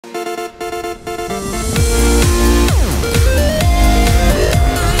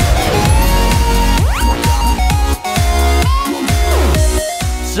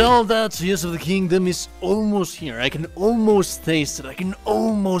Zelda Tears of the Kingdom is almost here. I can almost taste it. I can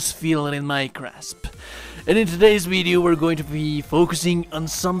almost feel it in my grasp. And in today's video we're going to be focusing on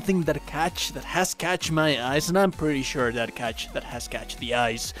something that has catch my eyes, and I'm pretty sure that has catch the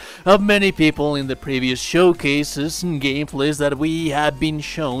eyes of many people in the previous showcases and gameplays that we have been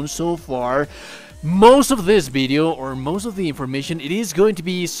shown so far. Most of this video, or most of the information, it is going to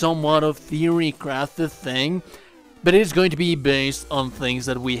be somewhat of theory crafted thing, but it is going to be based on things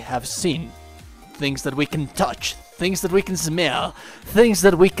that we have seen, things that we can touch, things that we can smell, things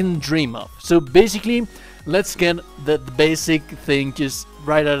that we can dream of. So basically, let's get the basic thing just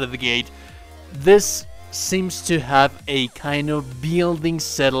right out of the gate. This seems to have a kind of building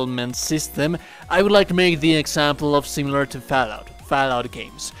settlement system. I would like to make the example of similar to Fallout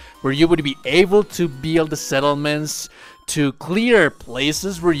games, where you would be able to build the settlements, to clear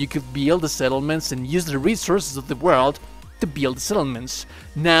places where you could build the settlements and use the resources of the world to build the settlements.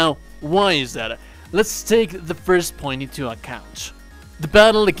 Now, why is that? Let's take the first point into account. The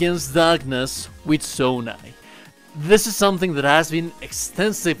battle against darkness with Sony. This is something that has been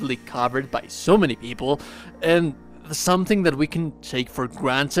extensively covered by so many people, and something that we can take for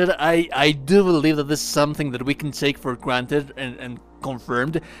granted. I do believe that this is something that we can take for granted and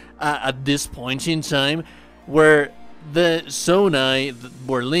confirmed at this point in time, where the Sony,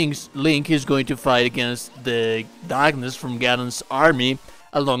 where Link is going to fight against the darkness from Ganon's army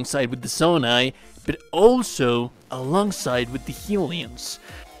alongside with the Sony, but also alongside with the Hylians.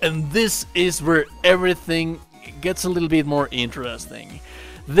 And this is where everything gets a little bit more interesting.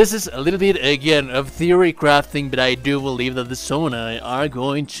 This is a little bit, again, of theory crafting, but I do believe that the Sony are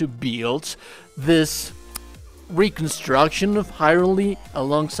going to build this reconstruction of Hyrule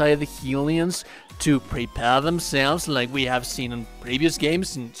alongside the Hylians to prepare themselves, like we have seen in previous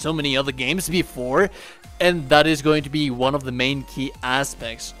games and so many other games before. And that is going to be one of the main key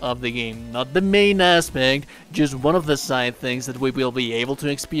aspects of the game. Not the main aspect, just one of the side things that we will be able to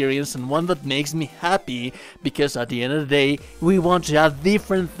experience, and one that makes me happy, because at the end of the day, we want to have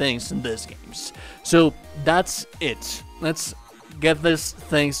different things in these games. So that's it. Let's get these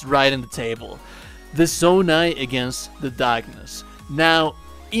things right on the table. The Sony against the darkness. Now,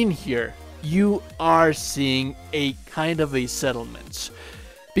 in here, you are seeing a kind of a settlement.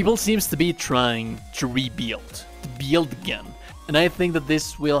 People seems to be trying to rebuild, to build again. And I think that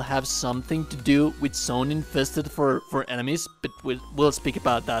this will have something to do with zone infested for enemies, but we'll speak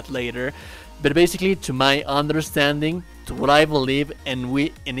about that later. But basically, to my understanding, to what I believe, and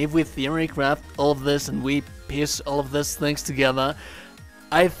if we theory craft all of this and we piece all of these things together,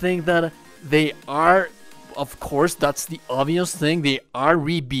 I think that they are, of course, that's the obvious thing, they are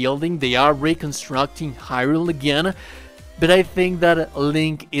rebuilding, they are reconstructing Hyrule again. But I think that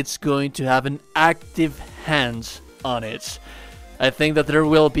Link is going to have an active hand on it. I think that there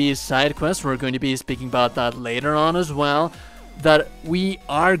will be side quests, we're going to be speaking about that later on as well, that we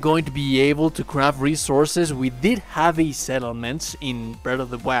are going to be able to craft resources. We did have a settlement in Breath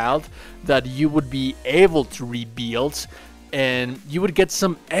of the Wild that you would be able to rebuild, and you would get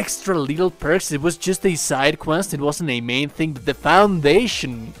some extra little perks. It was just a side quest, it wasn't a main thing, but the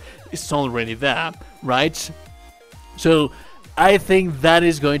foundation is already there, right? So I think that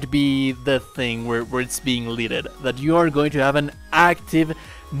is going to be the thing where it's being leaded, that you are going to have an active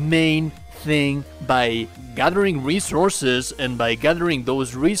main thing by gathering resources, and by gathering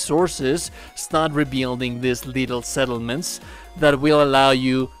those resources start rebuilding these little settlements that will allow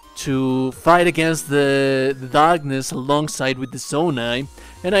you to fight against the darkness alongside with the Sony.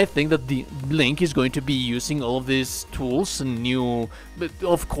 And I think that the Link is going to be using all of these tools and new,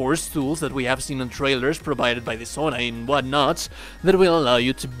 of course, tools that we have seen in trailers provided by the Sony and whatnot, that will allow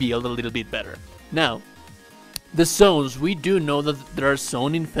you to build a little bit better. Now, the zones, we do know that there are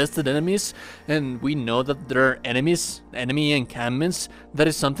zone-infested enemies, and we know that there are enemy encampments. That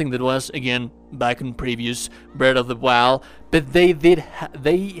is something that was, again, back in previous Breath of the Wild, but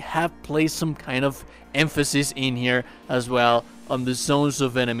they have placed some kind of emphasis in here as well on the zones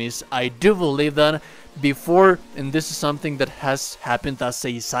of enemies. I do believe that before, and this is something that has happened as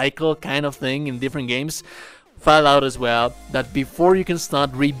a cycle kind of thing in different games, Fallout as well, that before you can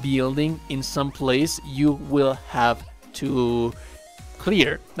start rebuilding in some place, you will have to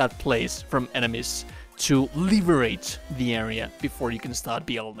clear that place from enemies to liberate the area before you can start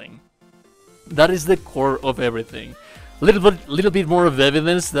building. That is the core of everything. Little bit more of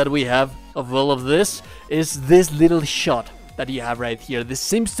evidence that we have of all of this is this little shot that you have right here. This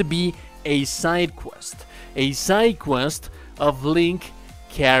seems to be a side quest of Link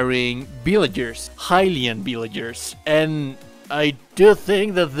carrying villagers, Hylian villagers, and I do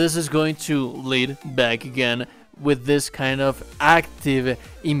think that this is going to lead back again with this kind of active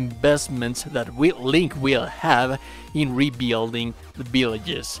investment that Link will have in rebuilding the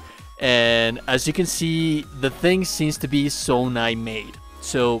villages. And as you can see, the thing seems to be Sony made.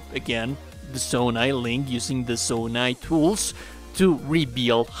 So again, the Sony Link using the Sony tools to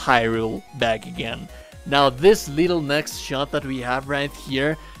rebuild Hyrule back again. Now this little next shot that we have right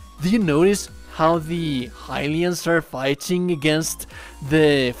here, do you notice how the Hylians are fighting against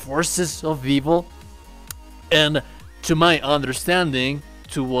the forces of evil? And to my understanding,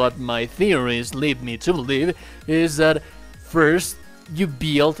 to what my theories lead me to believe, is that first you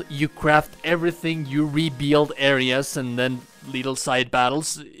build, you craft everything, you rebuild areas, and then little side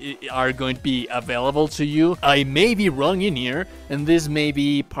battles are going to be available to you. I may be wrong in here, and this may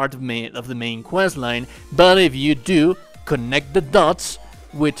be part of the main quest line, but if you do connect the dots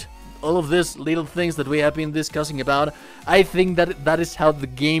with all of these little things that we have been discussing about, I think that that is how the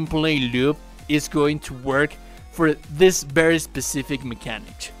gameplay loop is going to work for this very specific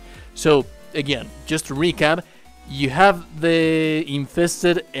mechanic. So again, just to recap, you have the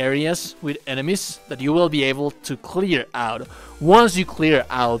infested areas with enemies that you will be able to clear out. Once you clear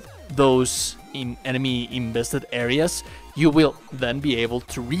out those enemy invested areas, you will then be able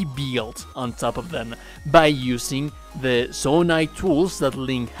to rebuild on top of them by using the Sony tools that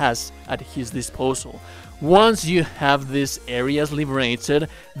Link has at his disposal. Once you have these areas liberated,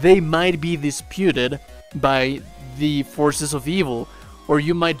 they might be disputed by the forces of evil, or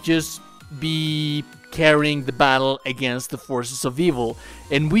you might just be carrying the battle against the forces of evil.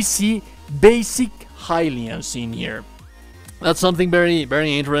 And we see basic Hylians in here. That's something very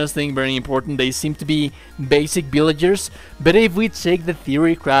interesting, very important. They seem to be basic villagers, but if we take the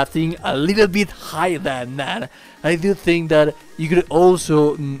theory crafting a little bit higher than that, I do think that you could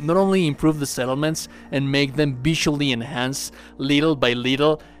also not only improve the settlements and make them visually enhanced little by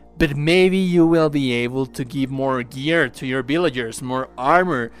little, but maybe you will be able to give more gear to your villagers, more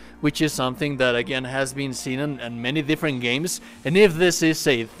armor, which is something that again has been seen in many different games. And if this is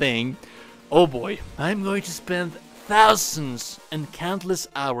a thing, oh boy, I'm going to spend thousands and countless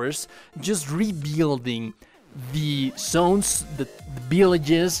hours just rebuilding the zones, the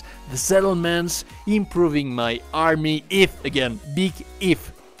villages, the settlements, improving my army, if, again, big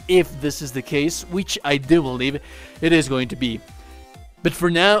if this is the case, which I do believe it is going to be. But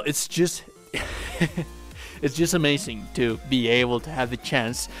for now, it's just it's just amazing to be able to have the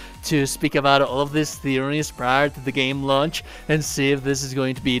chance to speak about all of these theories prior to the game launch and see if this is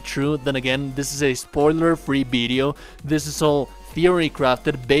going to be true. Then again, this is a spoiler-free video. This is all theory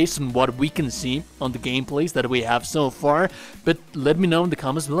crafted based on what we can see on the gameplays that we have so far. But let me know in the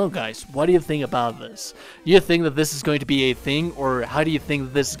comments below, guys. What do you think about this? Do you think that this is going to be a thing, or how do you think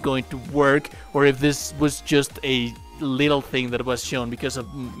that this is going to work, or if this was just a little thing that was shown because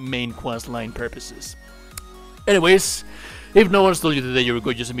of main quest line purposes? Anyways, if no one's told you today you're a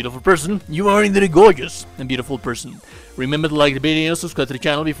gorgeous and beautiful person, you are indeed a gorgeous and beautiful person. Remember to like the video, subscribe to the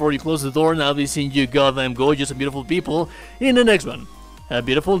channel before you close the door, and I'll be seeing you goddamn gorgeous and beautiful people in the next one. Have a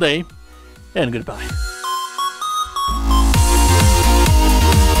beautiful day, and goodbye.